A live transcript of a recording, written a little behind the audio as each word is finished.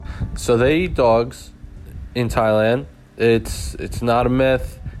So they eat dogs in Thailand. It's not a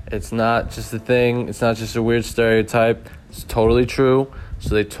myth. It's not just a thing. It's not just a weird stereotype. It's totally true.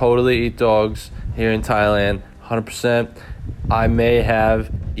 So they totally eat dogs here in Thailand, 100%. I may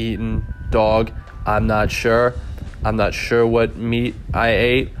have eaten dog. I'm not sure. I'm not sure what meat I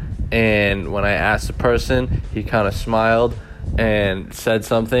ate. And when I asked the person, he kind of smiled and said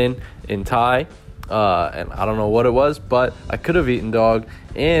something in Thai. And I don't know what it was, but I could have eaten dog.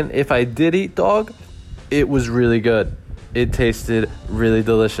 And if I did eat dog, it was really good. It tasted really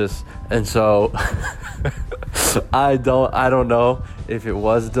delicious. And so I don't know if it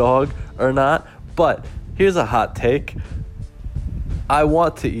was dog or not. But here's a hot take. I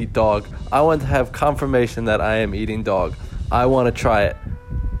want to eat dog. I want to have confirmation that I am eating dog. I want to try it.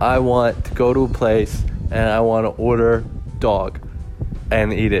 I want to go to a place and I want to order dog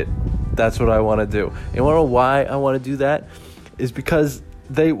and eat it. That's what I want to do. And you want to know why I want to do that? Is because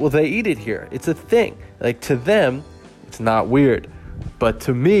they eat it here. It's a thing. Like, to them, it's not weird. But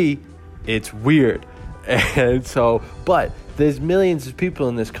to me, it's weird. And so, but there's millions of people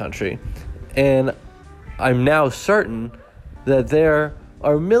in this country. And I'm now certain that there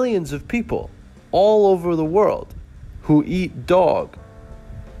are millions of people all over the world who eat dog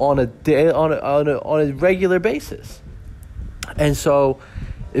on a regular basis. And so,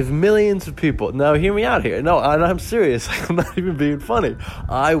 if millions of people, now hear me out here. No, I'm serious. I'm not even being funny.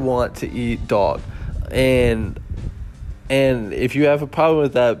 I want to eat dog. And if you have a problem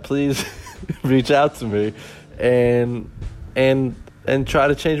with that, please reach out to me and try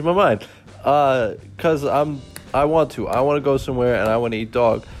to change my mind. Cause I want to go somewhere and I want to eat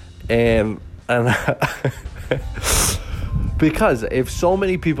dog. And because if so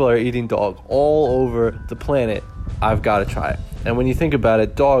many people are eating dog all over the planet, I've got to try it. And when you think about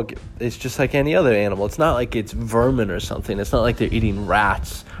it, dog is just like any other animal. It's not like it's vermin or something. It's not like they're eating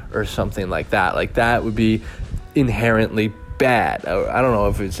rats or something like that. Like, that would be inherently bad. I don't know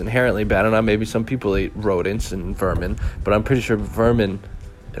if it's inherently bad or not. Maybe some people eat rodents and vermin, but I'm pretty sure vermin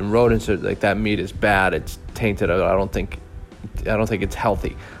and rodents are like, that meat is bad. It's tainted. I don't think it's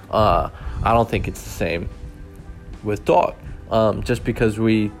healthy. I don't think it's the same with dog. Just because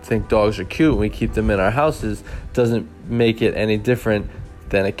we think dogs are cute and we keep them in our houses doesn't make it any different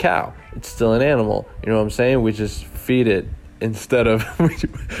than a cow. It's still an animal. You know what I'm saying? We just feed it instead of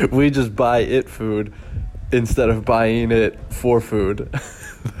we just buy it food instead of buying it for food.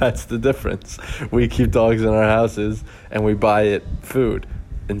 That's the difference. We keep dogs in our houses and we buy it food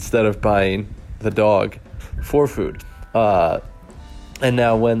instead of buying the dog for food. And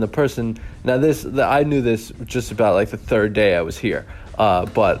now when the person, I knew this just about like the third day I was here,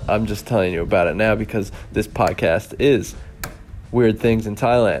 but I'm just telling you about it now because this podcast is Weird Things in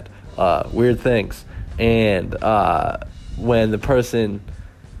Thailand, Weird Things. And when the person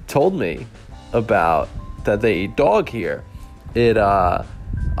told me about that they eat dog here,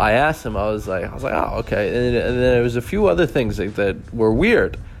 I asked him, I was like, oh, okay. And then there was a few other things that were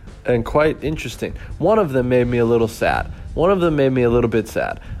weird and quite interesting. One of them made me a little sad. One of them made me a little bit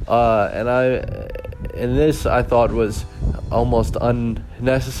sad. And this I thought was almost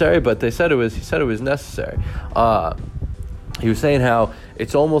unnecessary, but he said it was necessary. He was saying how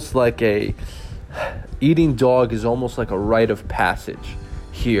it's almost like eating dog is almost like a rite of passage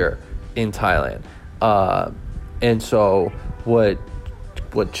here in Thailand. And so what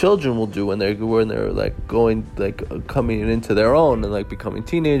children will do when they're like coming into their own and like becoming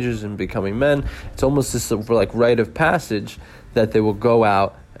teenagers and becoming men, it's almost this like rite of passage that they will go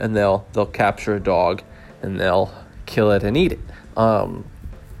out and they'll capture a dog and they'll kill it and eat it. And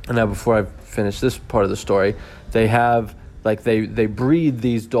now before I finish this part of the story, they have like they breed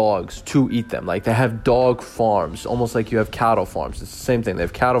these dogs to eat them. Like, they have dog farms, almost like you have cattle farms. It's the same thing. They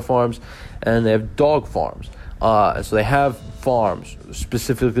have cattle farms and they have dog farms. And so they have farms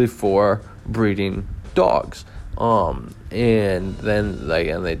specifically for breeding dogs. And then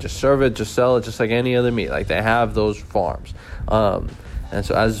and they just serve it, just sell it, just like any other meat. Like, they have those farms. And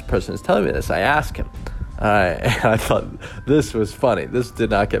so as this person is telling me this, I asked him. I thought this was funny. This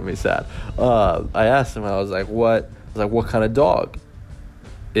did not get me sad. I asked him, I was like, what kind of dog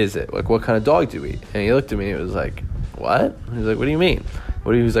is it? Like, what kind of dog do you eat? And he looked at me and he was like, what? He was like, what do you mean?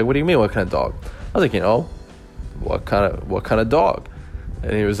 He was like, what do you mean, what kind of dog? I was like, what kind of dog?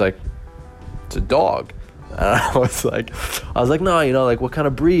 And he was like, it's a dog. And I was like, no, like, what kind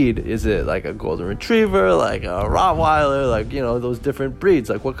of breed is it? Like a golden retriever, like a Rottweiler, like, those different breeds.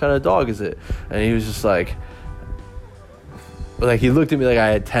 Like, what kind of dog is it? And he was just like he looked at me like I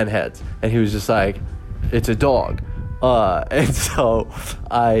had 10 heads. And he was just like, it's a dog. And so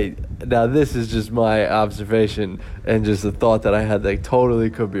now this is just my observation and just a thought that I had that totally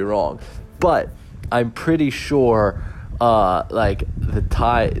could be wrong, but I'm pretty sure like the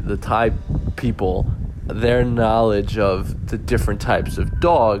Thai people, their knowledge of the different types of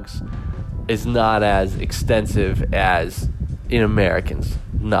dogs is not as extensive as in Americans'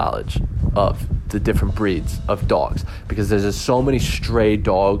 knowledge of the different breeds of dogs, because there's just so many stray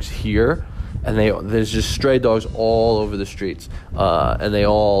dogs here, and there's just stray dogs all over the streets, and they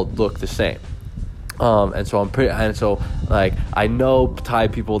all look the same. And so like I know Thai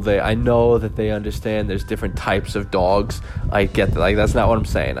people, I know that they understand there's different types of dogs. I get that. Like, that's not what I'm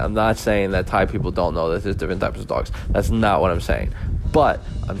saying. I'm not saying that Thai people don't know that there's different types of dogs. That's not what I'm saying. But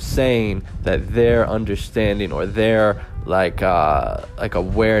I'm saying that their understanding or their like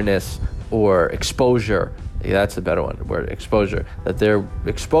awareness or exposure, that's a better word, exposure, that their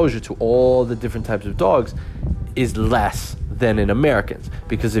exposure to all the different types of dogs is less than in Americans.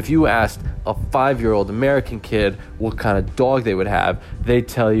 Because if you asked a 5-year-old American kid what kind of dog they would have, they'd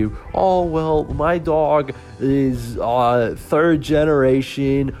tell you, oh, well, my dog is third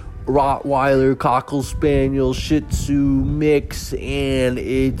generation Rottweiler, Cocker Spaniel, Shih Tzu mix, and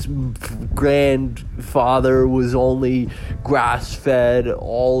its grandfather was only grass-fed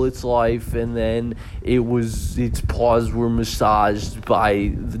all its life, and then its paws were massaged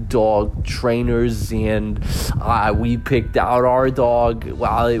by the dog trainers, and we picked out our dog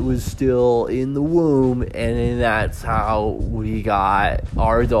while it was still in the womb, and then that's how we got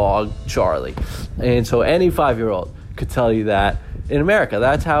our dog Charlie. And so any 5-year-old could tell you that. In America,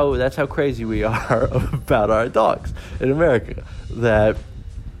 that's how crazy we are about our dogs in America, that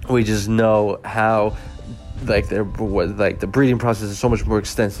we just know how the breeding process is so much more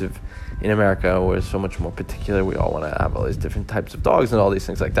extensive in America. We're so much more particular. We all want to have all these different types of dogs and all these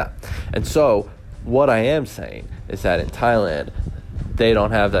things like that. And so what I am saying is that in Thailand, they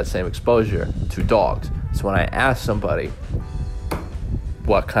don't have that same exposure to dogs. So when I ask somebody,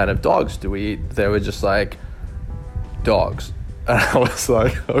 what kind of dogs do we eat, they were just like, dogs. And I was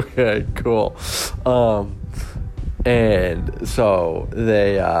like, okay, cool. And so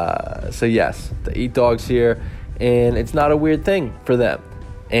yes, they eat dogs here, and it's not a weird thing for them.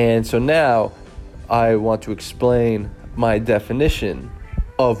 And so now I want to explain my definition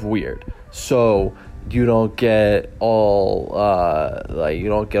of weird, so you don't get all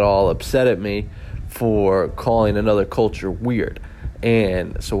upset at me for calling another culture weird.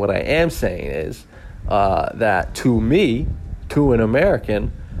 And so what I am saying is that to an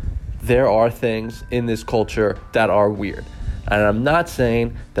American, there are things in this culture that are weird. And I'm not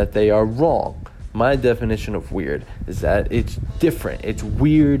saying that they are wrong. My definition of weird is that it's different. It's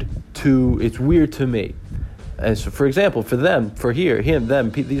weird to me. And so, for example, for them,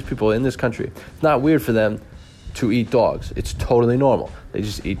 these people in this country, it's not weird for them to eat dogs. It's totally normal. They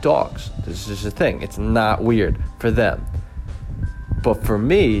just eat dogs. This is just a thing. It's not weird for them. But for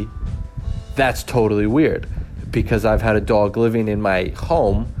me, that's totally weird, because I've had a dog living in my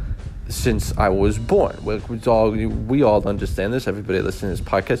home since I was born. We all understand this. Everybody listening to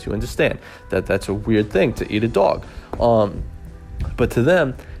this podcast, you understand that that's a weird thing to eat a dog. But to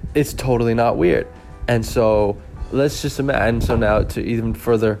them, it's totally not weird. And so let's just imagine. So now to even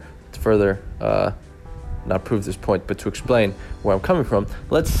further, not prove this point, but to explain where I'm coming from,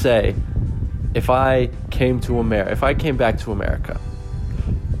 let's say if I came back to America.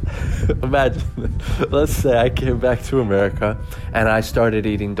 Imagine, let's say I came back to America and I started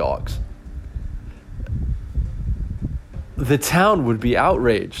eating dogs. The town would be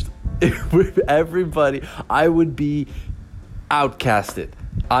outraged. I would be outcasted.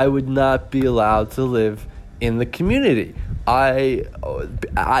 I would not be allowed to live in the community. I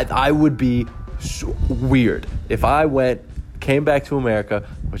would be weird if I came back to America,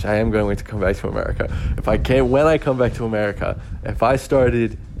 which I am going to come back to America. When I come back to America, if I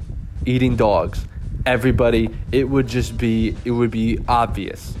started eating dogs, it would be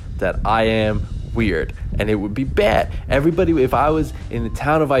obvious that I am weird, and it would be bad. If I was in the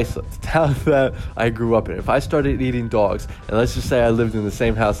town of Iceland, the town that I grew up in, if I started eating dogs, and let's just say I lived in the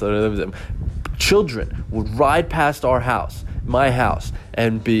same house that I lived in, children would ride past my house,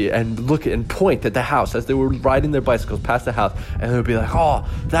 and look and point at the house as they were riding their bicycles past the house, and they would be like, oh,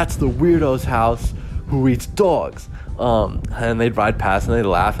 that's the weirdo's house who eats dogs. And they'd ride past and they'd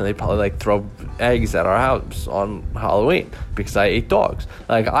laugh, and they'd probably throw eggs at our house on Halloween because I ate dogs.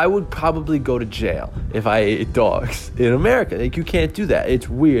 I would probably go to jail if I ate dogs in America. You can't do that. It's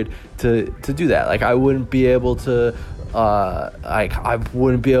weird to do that. I wouldn't be able to I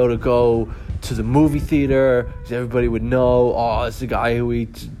wouldn't be able to go to the movie theater, because everybody would know, oh, it's the guy who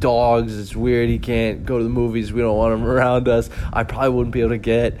eats dogs. It's weird. He can't go to the movies. We don't want him around us. I probably wouldn't be able to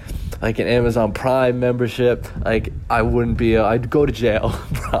get like an Amazon Prime membership. Like I'd go to jail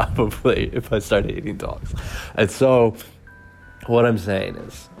probably if I started eating dogs. And so what I'm saying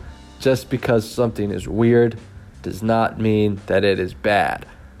is, just because something is weird does not mean that it is bad.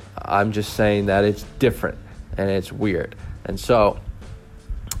 I'm just saying that it's different and it's weird. And so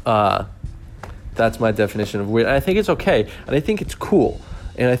that's my definition of weird. And I think it's okay, and I think it's cool,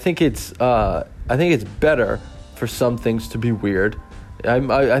 and I think it's better for some things to be weird.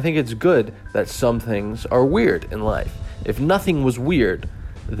 I think it's good that some things are weird in life. If nothing was weird,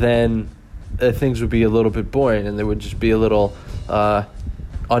 then things would be a little bit boring, and they would just be a little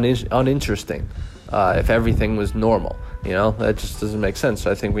uninteresting. If everything was normal, that just doesn't make sense.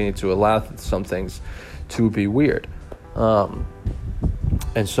 So I think we need to allow some things to be weird. And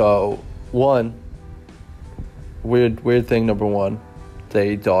so, weird thing number one,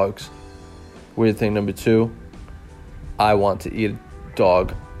 they eat dogs. Weird thing number two, I want to eat a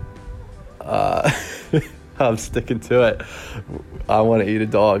dog. I'm sticking to it. I want to eat a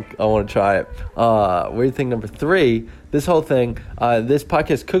dog. I want to try it. Weird thing number three, this whole thing, this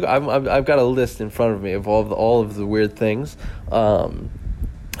podcast could, I've got a list in front of me of all of the weird things. And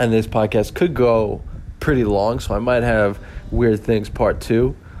this podcast could go pretty long, so I might have weird things part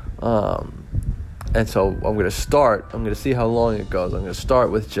 2. And so I'm going to see how long it goes. I'm going to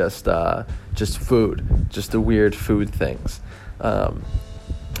start with just food, just the weird food things. And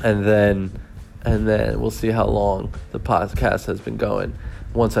then we'll see how long the podcast has been going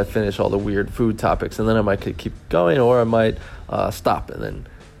once I finish all the weird food topics. And then I might keep going, or I might stop and then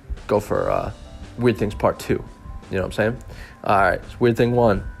go for weird things part 2. You know what I'm saying? All right. So weird thing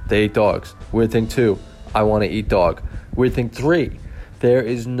 1, they eat dogs. Weird thing 2, I want to eat dog. Weird thing 3, there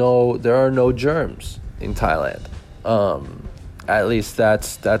are no germs in Thailand. At least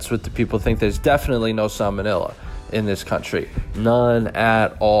that's what the people think. There's definitely no salmonella in this country. None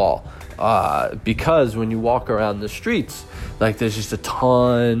at all. Because when you walk around the streets, like there's just a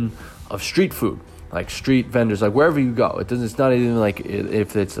ton of street food, like street vendors, like wherever you go. It's not even like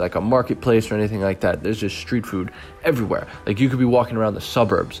if it's like a marketplace or anything like that. There's just street food everywhere. Like you could be walking around the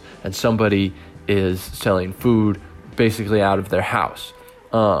suburbs and somebody is selling food basically out of their house.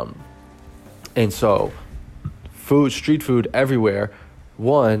 And so street food everywhere.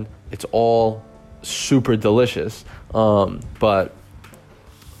 One, it's all super delicious. But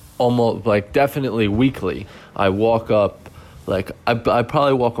almost like definitely weekly, I walk up, like I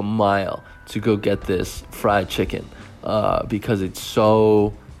probably walk a mile to go get this fried chicken, because it's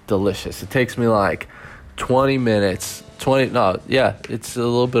so delicious. It takes me like 20 minutes, it's a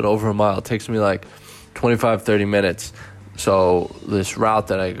little bit over a mile. It takes me like 25-30 minutes. So this route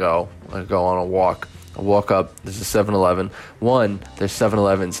that I go on a walk. I walk up, there's a 7-Eleven. There's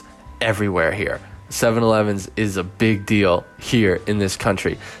 7-Elevens everywhere here. 7-Elevens is a big deal here in this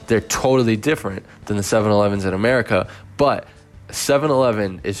country. They're totally different than the 7-Elevens in America, but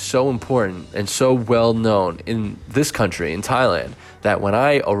 7-Eleven is so important and so well known in this country, in Thailand, that when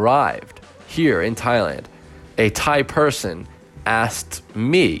I arrived here in Thailand, a Thai person asked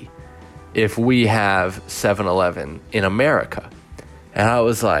me if we have 7-Eleven in America. And I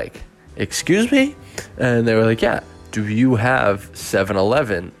was like, excuse me? And they were like, yeah, do you have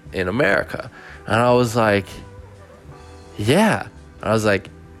 7-Eleven in America? And I was like, yeah. And I was like,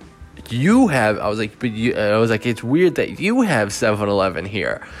 it's weird that you have 7-Eleven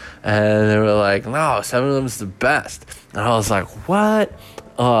here. And they were like, no, 7-Eleven's the best. And I was like, what?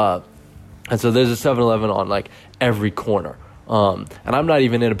 And so there's a 7-Eleven on like every corner. And I'm not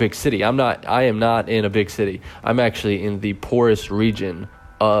even in a big city. I am not in a big city. I'm actually in the poorest region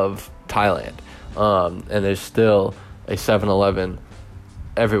of Thailand. And there's still a 7-Eleven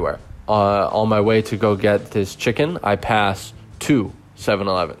everywhere. On my way to go get this chicken, I pass 2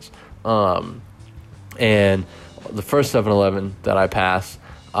 7-Elevens. And the first 7-Eleven that I pass,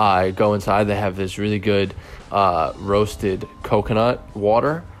 I go inside. They have this really good roasted coconut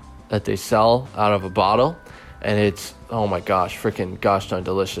water that they sell out of a bottle. And it's, oh my gosh, freaking gosh darn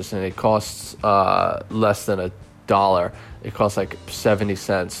delicious. And it costs less than $1. It costs like 70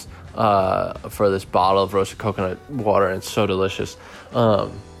 cents for this bottle of roasted coconut water. And it's so delicious.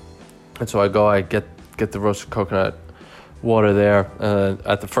 And so I get the roasted coconut water there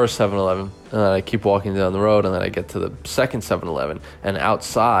at the first 7-Eleven. And then I keep walking down the road. And then I get to the second 7-Eleven. And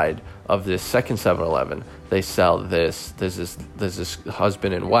outside of this second 7-Eleven, they sell this. There's this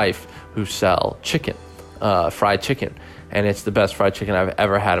husband and wife who sell chicken. Fried chicken, and it's the best fried chicken I've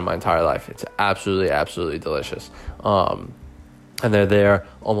ever had in my entire life. It's absolutely delicious. And they're there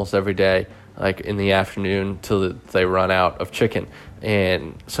almost every day. like in the afternoon till they run out of chicken.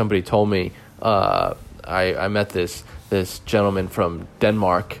 And somebody told me, I met this gentleman from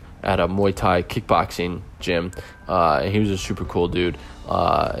Denmark at a Muay Thai kickboxing gym, and he was a super cool dude.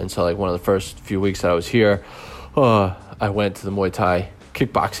 And so like one of the first few weeks that I was here, I went to the Muay Thai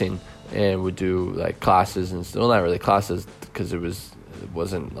kickboxing and would do like classes and well, not really classes because it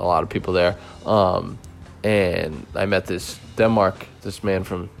wasn't a lot of people there. And I met this man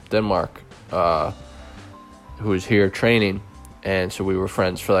from Denmark, who was here training, and so we were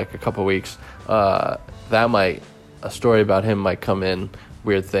friends for like a couple weeks. A story about him might come in,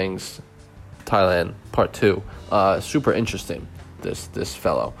 Weird Things, Thailand, part 2. Super interesting, this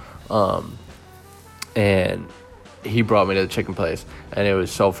fellow. And he brought me to the chicken place, and it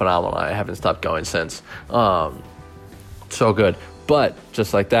was so phenomenal. I haven't stopped going since. So good. But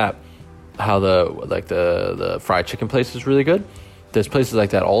just like that, how the fried chicken place is really good. There's places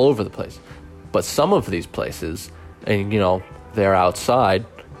like that all over the place. But some of these places, and they're outside,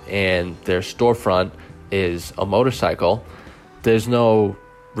 and their storefront is a motorcycle. There's no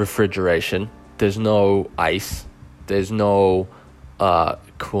refrigeration. There's no ice. There's no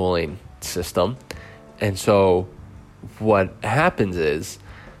cooling system. And so what happens is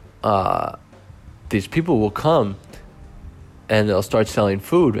these people will come and they'll start selling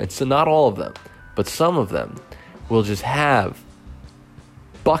food. And so not all of them, but some of them will just have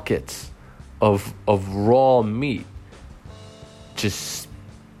buckets of raw meat just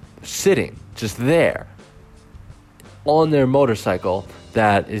sitting, just there on their motorcycle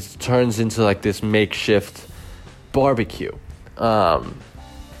that turns into like this makeshift barbecue. And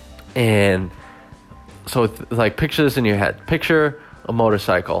so like picture this in your head. Picture a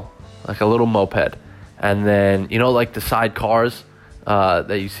motorcycle, like a little moped. And then, like the sidecars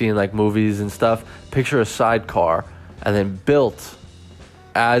that you see in like movies and stuff. Picture a sidecar, and then built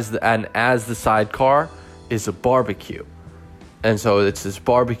as the sidecar is a barbecue. And so it's this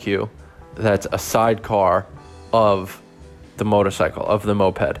barbecue that's a sidecar of the motorcycle, of the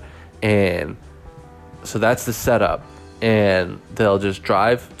moped. And so that's the setup. And they'll just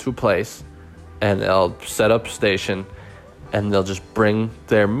drive to a place, and they'll set up station, and they'll just bring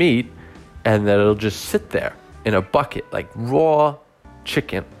their meat, and then it'll just sit there in a bucket, like raw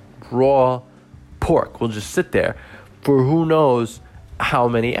chicken, raw pork will just sit there for who knows how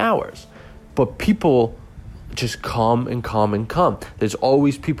many hours. But people just come and come and come. There's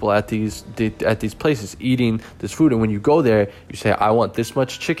always people at these places eating this food, and when you go there, you say, I want this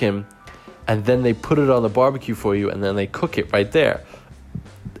much chicken, and then they put it on the barbecue for you, and then they cook it right there.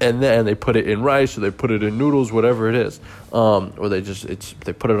 And then they put it in rice, or they put it in noodles, whatever it is. Or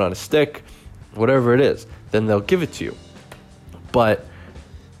they put it on a stick, whatever it is. Then they'll give it to you. But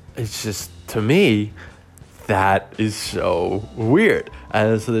it's just, to me, that is so weird.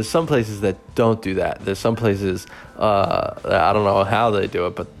 And so there's some places that don't do that. There's some places, that I don't know how they do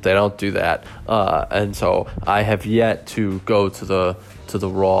it, but they don't do that. And so I have yet to go to the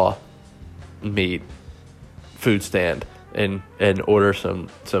raw meat food stand and order some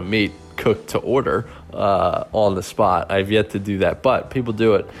meat cooked to order on the spot. I've yet to do that, but people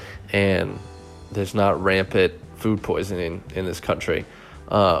do it, and there's not rampant food poisoning in this country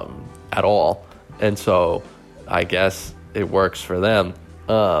at all. And so I guess it works for them.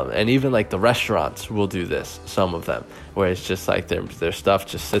 And even like the restaurants will do this, some of them, where it's just like their stuff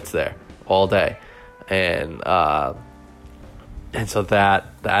just sits there all day. And so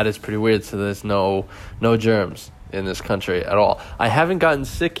that is pretty weird. So there's no germs in this country at all. I haven't gotten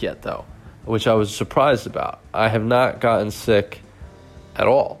sick yet, though, which I was surprised about. I have not gotten sick at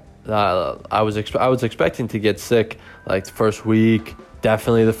all. I was expecting to get sick like the first week,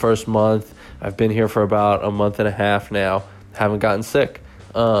 definitely the first month. I've been here for about a month and a half now. Haven't gotten sick,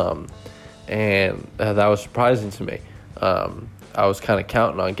 and that was surprising to me. I was kind of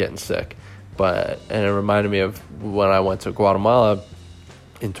counting on getting sick, and it reminded me of when I went to Guatemala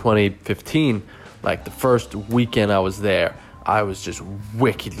in 2015. Like the first weekend I was there, I was just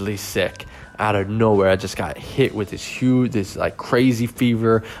wickedly sick. Out of nowhere, I just got hit with this like crazy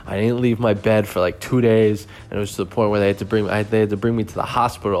fever. I didn't leave my bed for like 2 days, and it was to the point where they had to bring me to the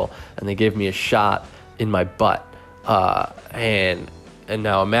hospital, and they gave me a shot in my butt. And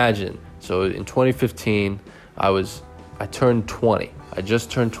now imagine, so in 2015, I turned 20. I just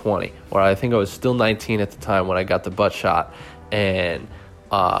turned 20, or I think I was still 19 at the time when I got the butt shot, and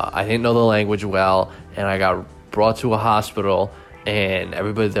I didn't know the language well, and I got brought to a hospital, and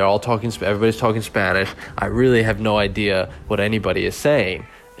everybody's talking Spanish. I really have no idea what anybody is saying,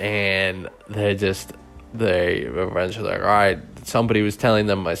 and they eventually like, all right, somebody was telling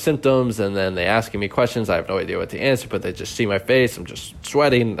them my symptoms, and then they asking me questions. I have no idea what to answer, but they just see my face. I'm just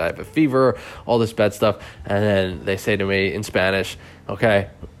sweating. I have a fever, all this bad stuff. And then they say to me in Spanish, okay,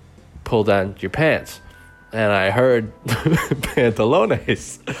 pull down your pants. And I heard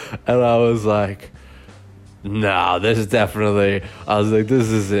pantalones. And I was like, no, this is definitely, I was like, this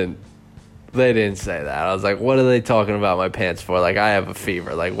isn't, they didn't say that. I was like, what are they talking about my pants for? Like, I have a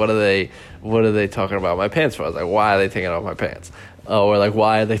fever. Like, what are they talking about my pants for? I was like, why are they taking off my pants? Or like,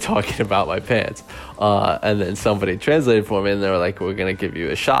 why are they talking about my pants? And then somebody translated for me, and they were like, we're going to give you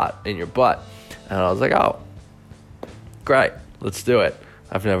a shot in your butt. And I was like, oh, great, let's do it.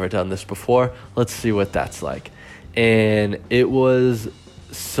 I've never done this before. Let's see what that's like. And it was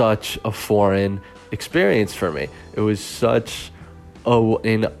such a foreign experience for me. It was such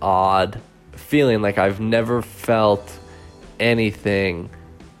an odd feeling. Like, I've never felt anything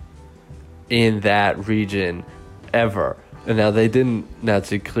in that region ever. And now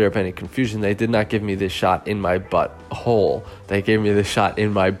to clear up any confusion, they did not give me this shot in my butt hole. They gave me the shot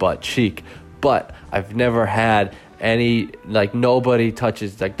in my butt cheek. But I've never had nobody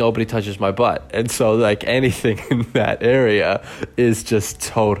touches my butt. And so, like, anything in that area is just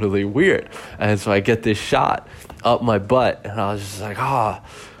totally weird. And so I get this shot up my butt, and I was just like,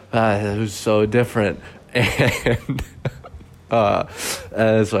 it was so different. And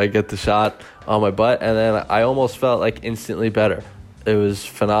so I get the shot on my butt, and then I almost felt like instantly better. It was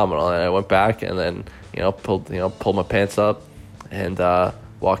phenomenal. And I went back and then, pulled my pants up and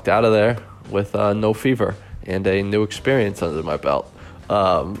walked out of there with no fever and a new experience under my belt.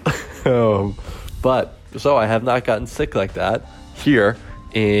 But so I have not gotten sick like that here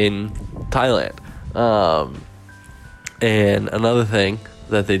in Thailand. And another thing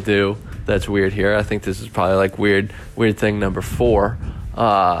that they do that's weird here, I think this is probably like weird thing number 4.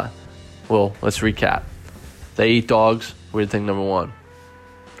 Well, let's recap. They eat dogs. Weird thing number 1.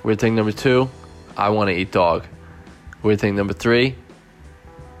 Weird thing number 2, I want to eat dog. Weird thing number 3,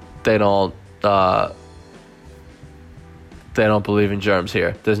 they don't believe in germs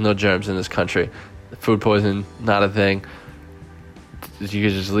here. There's no germs in this country. Food poisoning, not a thing. You can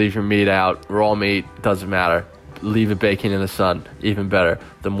just leave your meat out. Raw meat, doesn't matter. Leave it baking in the sun, even better.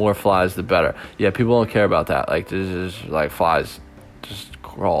 The more flies, the better. Yeah, people don't care about that. Like, this is like flies just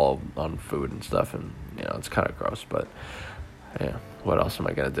crawl on food and stuff, and it's kind of gross. But yeah, what else am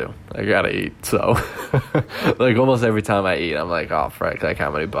I gonna do? I gotta eat. So, like, almost every time I eat, I'm like, oh frick! Like,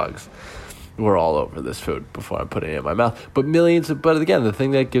 how many bugs were all over this food before I'm putting it in my mouth? But again, the thing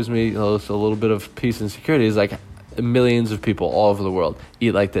that gives me a little bit of peace and security is like millions of people all over the world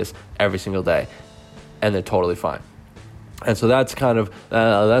eat like this every single day, and they're totally fine. And so that's kind of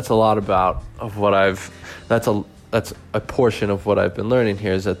that's a lot of what that's a portion of what I've been learning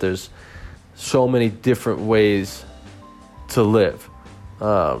here, is that there's so many different ways to live.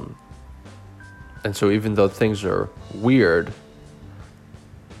 And so even though things are weird,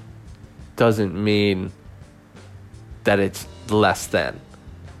 doesn't mean that it's less than,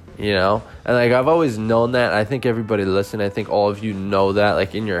 and like, I've always known that. I think everybody listening, I think all of you know that,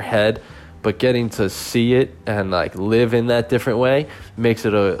 like, in your head, but getting to see it and like live in that different way makes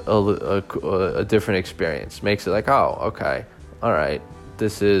it a different experience. Makes it like, oh, okay, all right,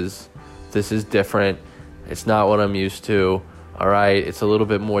 this is different. It's not what I'm used to. All right, it's a little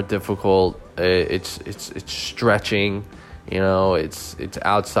bit more difficult. It's stretching. It's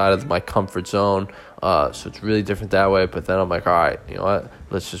outside of my comfort zone. So it's really different that way. But then I'm like, all right, you know what?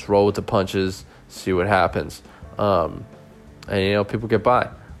 Let's just roll with the punches, see what happens. And people get by.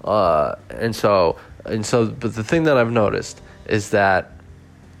 But the thing that I've noticed is that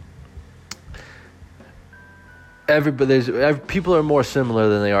people are more similar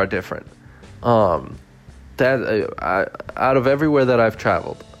than they are different. Out of everywhere that I've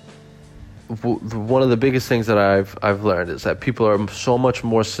traveled, one of the biggest things that I've learned is that people are so much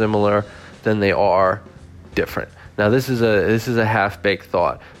more similar than they are different. Now, this is a half-baked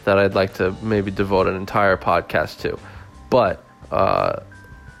thought that I'd like to maybe devote an entire podcast to, but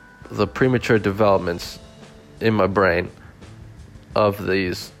the premature developments in my brain of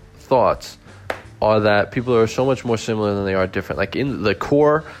these thoughts are that people are so much more similar than they are different. Like, in the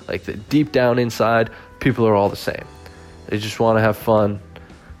core, like the deep down inside, people are all the same. They just want to have fun.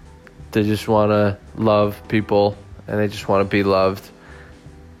 They just want to love people, and they just want to be loved.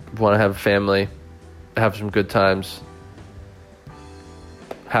 Want to have a family, have some good times,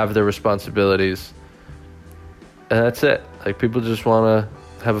 have their responsibilities, and that's it. Like, people just want to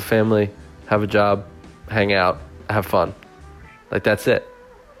have a family, have a job, hang out, have fun. Like, that's it.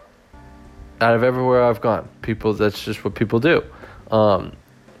 Out of everywhere I've gone, that's just what people do. But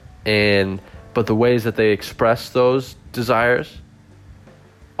the ways that they express those desires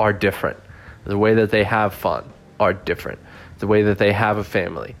are different. The way that they have fun are different. The way that they have a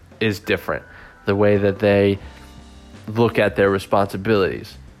family is different. The way that they look at their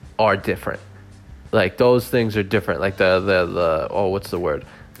responsibilities are different. Like, those things are different. Like what's the word?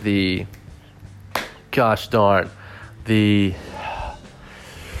 Gosh darn.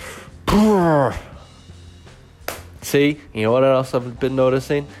 See, you know what else I've been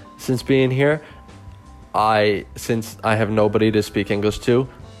noticing since being here? Since I have nobody to speak English to,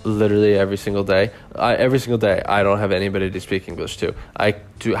 literally every single day, I don't have anybody to speak English to. I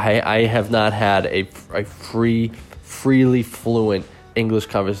have not had a freely fluent English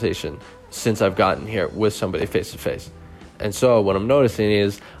conversation since I've gotten here with somebody face to face. And so what I'm noticing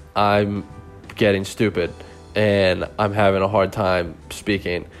is I'm getting stupid and I'm having a hard time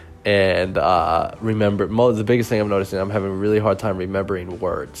speaking. And the biggest thing I'm noticing, I'm having a really hard time remembering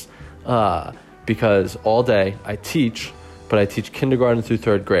words. Because all day I teach, but I teach kindergarten through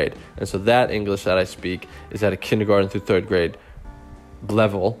third grade. And so that English that I speak is at a kindergarten through third grade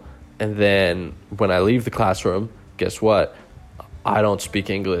level. And then when I leave the classroom, guess what? I don't speak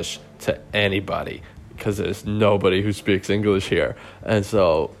English to anybody because there's nobody who speaks English here. And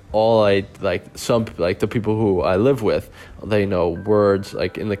so the people who I live with, they know words,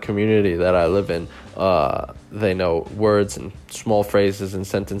 like in the community that I live in, they know words and small phrases and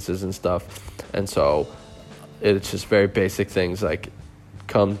sentences and stuff. And so it's just very basic things like,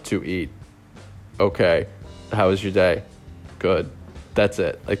 come to eat. Okay. How was your day? Good. That's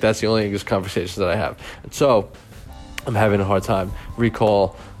it. Like, that's the only English conversations that I have. And so I'm having a hard time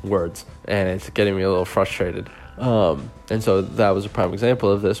recall words, and it's getting me a little frustrated. And so that was a prime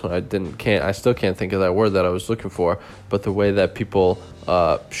example of this when I still can't think of that word that I was looking for, but the way that people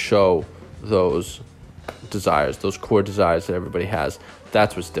show those desires, those core desires that everybody has,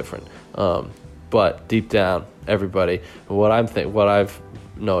 that's what's different. But deep down, everybody, what I've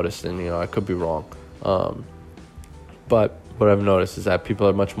noticed, and I could be wrong, but what I've noticed is that people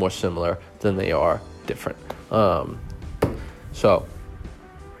are much more similar than they are different. So,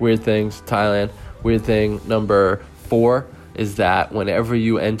 weird things, Thailand. Weird thing number 4 is that whenever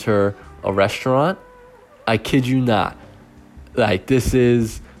you enter a restaurant, I kid you not, like, this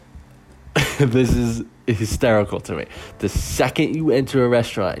is hysterical to me. The second you enter a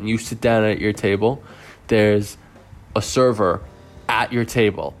restaurant and you sit down at your table, there's a server at your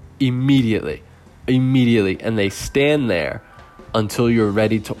table immediately, and they stand there until you're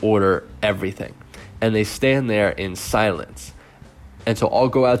ready to order everything. And they stand there in silence. And so I'll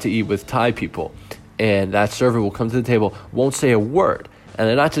go out to eat with Thai people, and that server will come to the table, won't say a word. And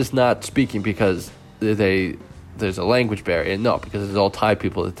they're not just not speaking because there's a language barrier. No, because there's all Thai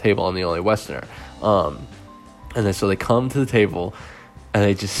people at the table. I'm the only Westerner. And then so they come to the table, and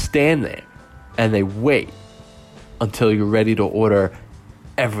they just stand there, and they wait until you're ready to order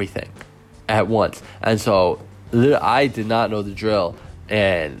everything at once. And so I did not know the drill,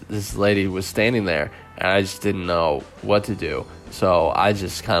 and this lady was standing there, and I just didn't know what to do. So I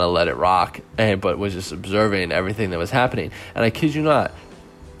just kind of let it rock, but was just observing everything that was happening. And I kid you not,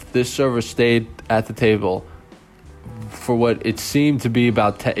 this server stayed at the table for what it seemed to be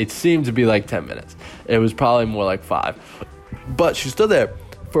it seemed to be like 10 minutes. It was probably more like 5. But she stood there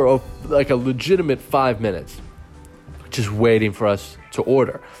for a legitimate 5 minutes, just waiting for us to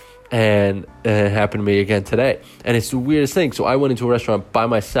order. And it happened to me again today. And it's the weirdest thing. So I went into a restaurant by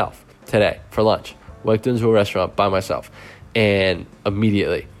myself today for lunch. Walked into a restaurant by myself. And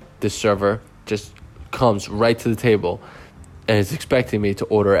immediately, this server just comes right to the table and is expecting me to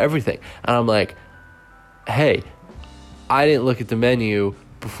order everything. And I'm like, hey, I didn't look at the menu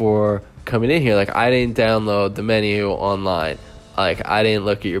before coming in here. Like, I didn't download the menu online. Like, I didn't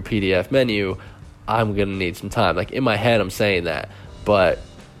look at your PDF menu. I'm going to need some time. Like, in my head, I'm saying that. But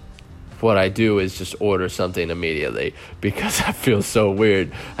what I do is just order something immediately because I feel so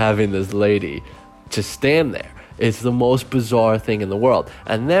weird having this lady just stand there. It's the most bizarre thing in the world.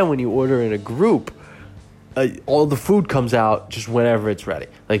 And then when you order in a group, all the food comes out just whenever it's ready.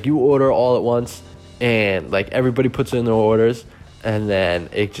 Like, you order all at once, and like everybody puts in their orders, and then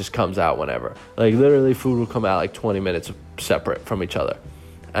it just comes out whenever. Like, literally, food will come out like 20 minutes separate from each other.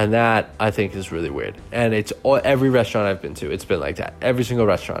 And that, I think, is really weird. And it's every restaurant I've been to, it's been like that. Every single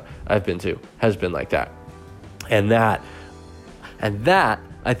restaurant I've been to has been like that. And that,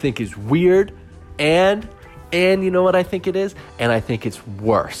 I think, is weird. And you know what I think it is? And I think it's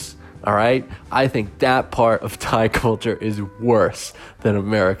worse. All right? I think that part of Thai culture is worse than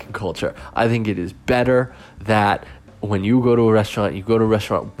American culture. I think it is better that when you go to a restaurant, you go to a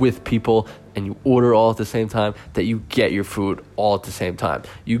restaurant with people and you order all at the same time, that you get your food all at the same time.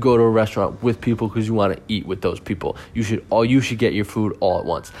 You go to a restaurant with people because you want to eat with those people. You should get your food all at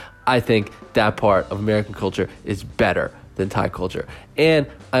once. I think that part of American culture is better than Thai culture. And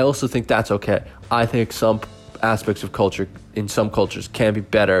I also think that's okay. I think some aspects of culture in some cultures can be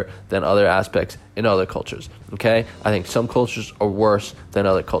better than other aspects in other cultures. Okay? I think some cultures are worse than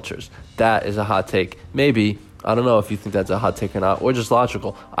other cultures. That is a hot take. Maybe, I don't know if you think that's a hot take or not, or just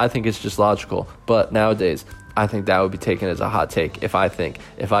logical. I think it's just logical. But nowadays, I think that would be taken as a hot take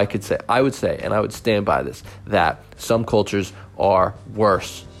I would say, and I would stand by this, that some cultures are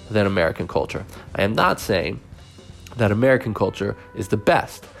worse than American culture. I am not saying that American culture is the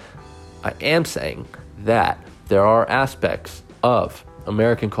best. I am saying that there are aspects of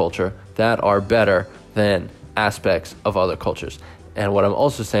American culture that are better than aspects of other cultures. And what I'm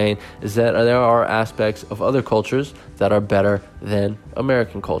also saying is that there are aspects of other cultures that are better than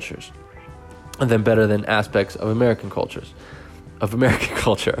American cultures. And then better than aspects of American culture.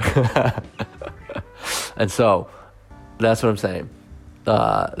 And so, that's what I'm saying.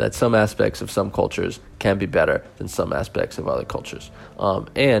 That some aspects of some cultures can be better than some aspects of other cultures.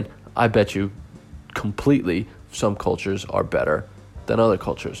 And I bet you completely some cultures are better than other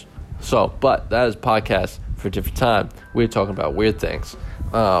cultures. So, but that is podcast for a different time. We're talking about weird things.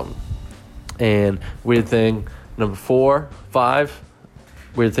 And weird thing number 5,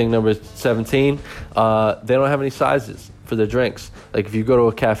 weird thing number 17, they don't have any sizes for their drinks. Like if you go to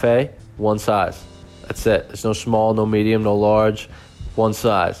a cafe, one size. That's it. There's no small, no medium, no large, one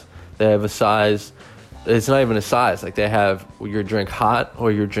size. They have a size. It's not even a size. Like they have your drink hot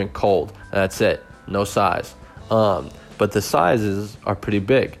or your drink cold. That's it. No size. But the sizes are pretty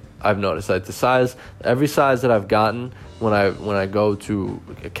big. I've noticed like the size, every size that I've gotten when I go to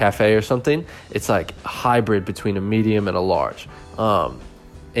a cafe or something, it's like a hybrid between a medium and a large.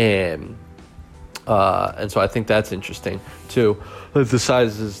 And so I think that's interesting too.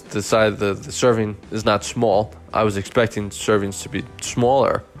 The serving is not small. I was expecting servings to be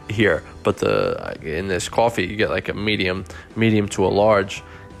smaller here, but in this coffee you get like a medium to a large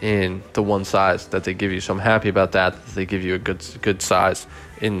in the one size that they give you. So I'm happy about that they give you a good size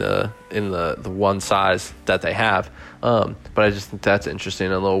in the one size that they have. But I just think that's interesting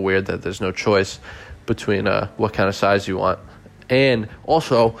and a little weird that there's no choice between what kind of size you want. And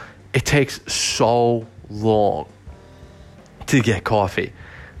also, it takes so long to get coffee,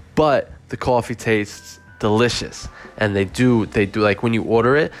 but the coffee tastes delicious. And they do like when you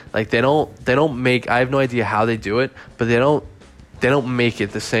order it, like they don't make, I have no idea how they do it, but they don't make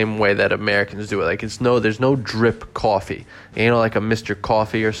it the same way that Americans do it. Like there's no drip coffee, like a Mr.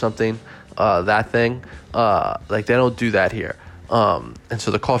 Coffee or something, that thing, like they don't do that here. And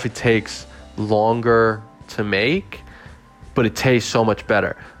so the coffee takes longer to make, but it tastes so much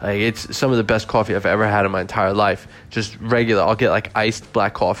better. Like it's some of the best coffee I've ever had in my entire life. Just regular, I'll get like iced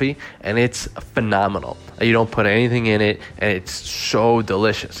black coffee, and it's phenomenal. You don't put anything in it, and it's so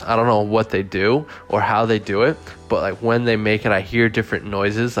delicious. I don't know what they do or how they do it, but like when they make it, I hear different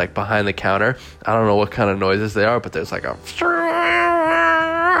noises like behind the counter. I don't know what kind of noises they are, but there's like a,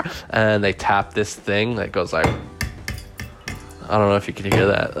 and they tap this thing that goes like, I don't know if you can hear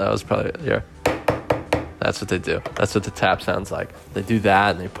that. That was probably, yeah. That's what they do. That's what the tap sounds like. They do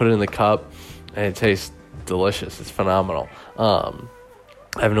that, and they put it in the cup, and it tastes delicious. It's phenomenal. I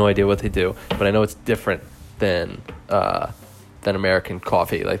have no idea what they do, but I know it's different than American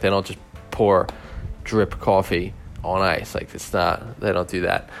coffee. Like they don't just pour drip coffee on ice. Like they don't do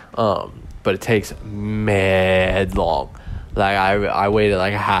that. But it takes mad long. Like I waited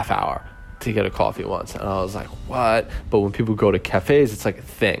like a half hour to get a coffee once, and I was like, what? But when people go to cafes, it's like a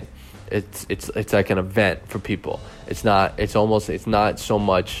thing. It's like an event for people. It's not so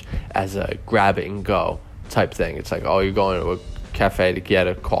much as a grab it and go type thing. It's like, oh, you're going to a cafe to get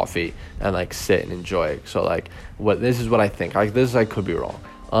a coffee and like sit and enjoy it. So like this is what I think. Like this I could be wrong.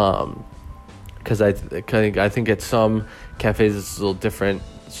 Because I think at some cafes it's a little different.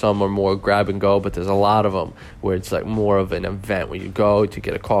 Some are more grab and go, but there's a lot of them where it's like more of an event where you go to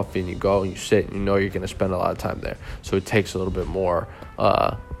get a coffee and you go and you sit and you're going to spend a lot of time there. So it takes a little bit more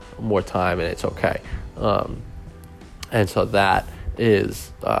time, and it's okay. And so that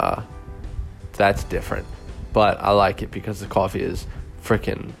is that's different, but I like it because the coffee is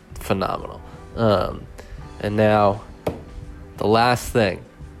freaking phenomenal. And now the last thing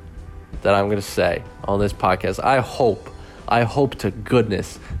that I'm gonna say on this podcast, I hope to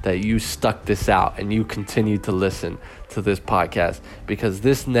goodness that you stuck this out and you continue to listen to this podcast, because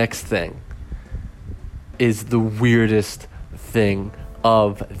this next thing is the weirdest thing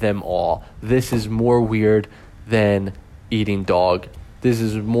of them all. This is more weird than eating dog. This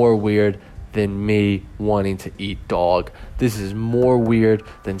is more weird than me wanting to eat dog. This is more weird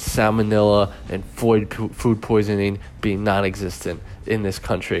than salmonella and food poisoning being non-existent in this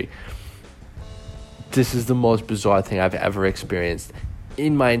country. This is the most bizarre thing I've ever experienced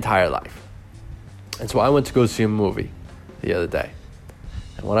in my entire life. And so I went to go see a movie the other day.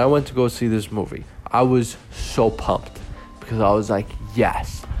 And when I went to go see this movie, I was so pumped because I was like,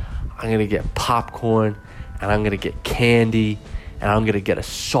 yes, I'm going to get popcorn and I'm going to get candy and I'm going to get a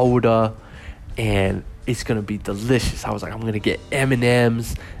soda and it's going to be delicious. I was like, I'm going to get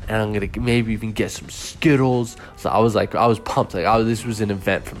M&Ms and I'm going to maybe even get some Skittles. So I was pumped. This was an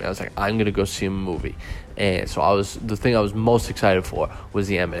event for me. I was like, I'm going to go see a movie. And so the thing I was most excited for was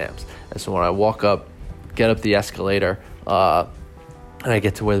the M&Ms. And so when I get up the escalator, and I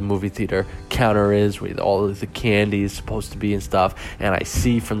get to where the movie theater counter is, where all of the candy is supposed to be and stuff. And I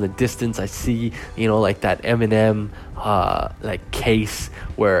see from the distance, like that M&M like case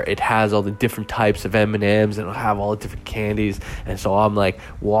where it has all the different types of M&Ms and it'll have all the different candies. And so I'm like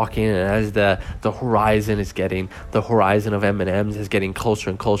walking, and as the horizon of M&Ms is getting closer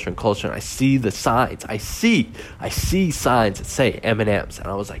and closer and closer, and I see the signs. I see signs that say M&Ms, and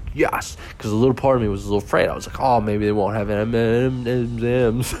I was like, yes, because a little part of me was a little afraid. I was like, oh, maybe they won't have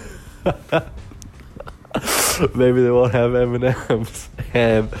M&Ms. Maybe they won't have M&Ms,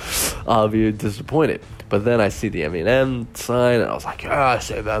 and I'll be disappointed. But then I see the M&M sign, and I was like, yeah, I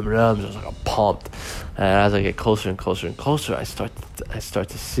save M&Ms. I was like, I'm pumped. And as I get closer and closer and closer, I start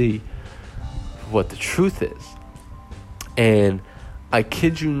to see what the truth is. And I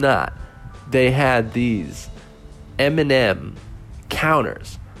kid you not, they had these M&M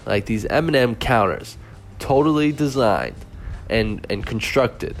counters, like these M&M counters, totally designed and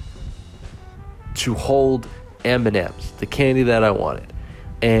constructed to hold M&Ms, the candy that I wanted.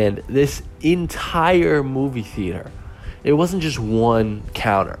 And this entire movie theater, it wasn't just one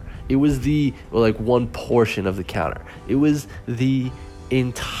counter. It was one portion of the counter. It was the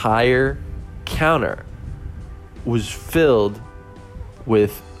entire counter was filled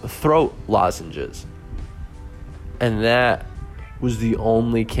with throat lozenges. And that was the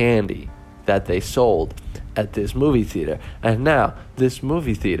only candy that they sold at this movie theater. And now, this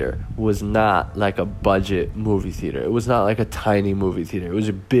movie theater was not like a budget movie theater. It was not like a tiny movie theater. It was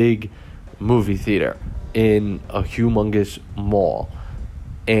a big movie theater in a humongous mall.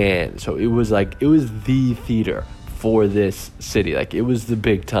 And so it was the theater for this city. Like, it was the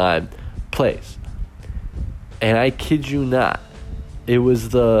big time place. And I kid you not, it was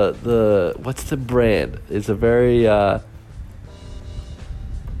the what's the brand? It's a very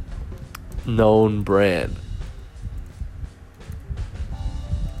known brand.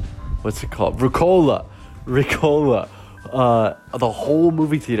 What's it called? Ricola. The whole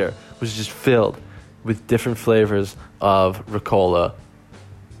movie theater was just filled with different flavors of Ricola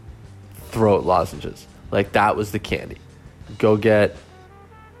throat lozenges. Like, that was the candy. Go get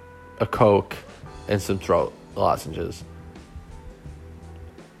a Coke and some throat lozenges.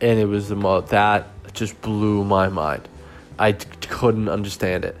 And it was that just blew my mind. I couldn't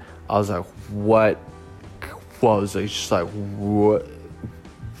understand it. I was like, what? Was it just like, what?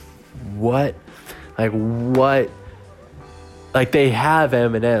 What? Like, what? Like, they have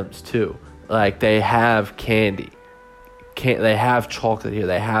M&Ms too. Like, they have candy. They have chocolate here.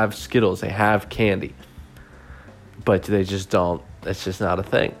 They have Skittles. They have candy. But they just don't. It's just not a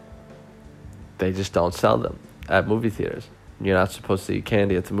thing. They just don't sell them at movie theaters. You're not supposed to eat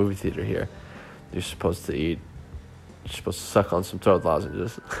candy at the movie theater here. You're supposed to suck on some throat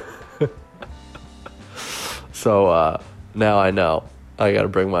lozenges. So now I know I gotta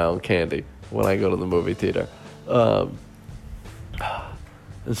bring my own candy when I go to the movie theater. And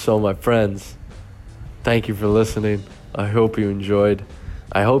so, my friends, thank you for listening. I hope you enjoyed.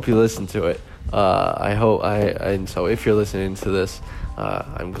 I hope you listened to it. And so if you're listening to this,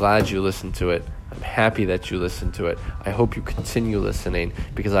 I'm glad you listened to it. I'm happy that you listened to it. I hope you continue listening,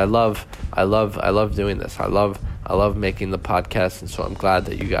 because I love doing this. I love making the podcast, and so I'm glad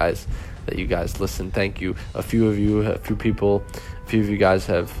that you guys listen. Thank you. A few of you guys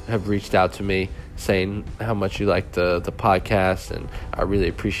have reached out to me saying how much you like the podcast, and I really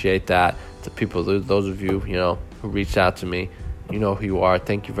appreciate that. The people, those of you, who reached out to me, you know who you are.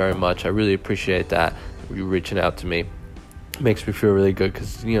 Thank you very much. I really appreciate that, you reaching out to me. It makes me feel really good,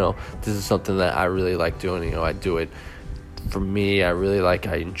 because this is something that I really like doing. I do it for me. I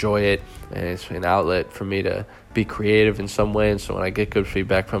enjoy it, and it's an outlet for me to be creative in some way. And so when I get good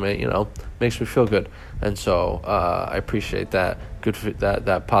feedback from it, makes me feel good. And so I appreciate that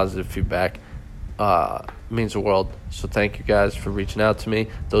that positive feedback. means the world. So thank you guys for reaching out to me.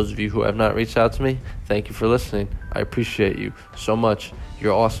 Those of you who have not reached out to me, thank you for listening. I appreciate you so much.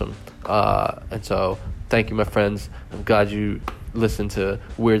 You're awesome. And so thank you, my friends. I'm glad you listened to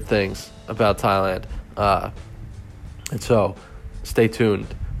weird things about Thailand. And so stay tuned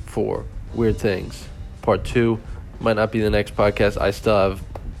for Weird Things Part 2. Might not be the next podcast. I still have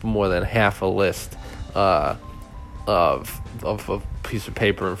more than half a list of a piece of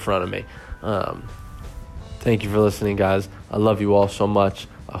paper in front of me. Thank you for listening, guys. I love you all so much.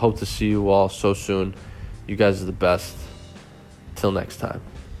 I hope to see you all so soon. You guys are the best. Till next time.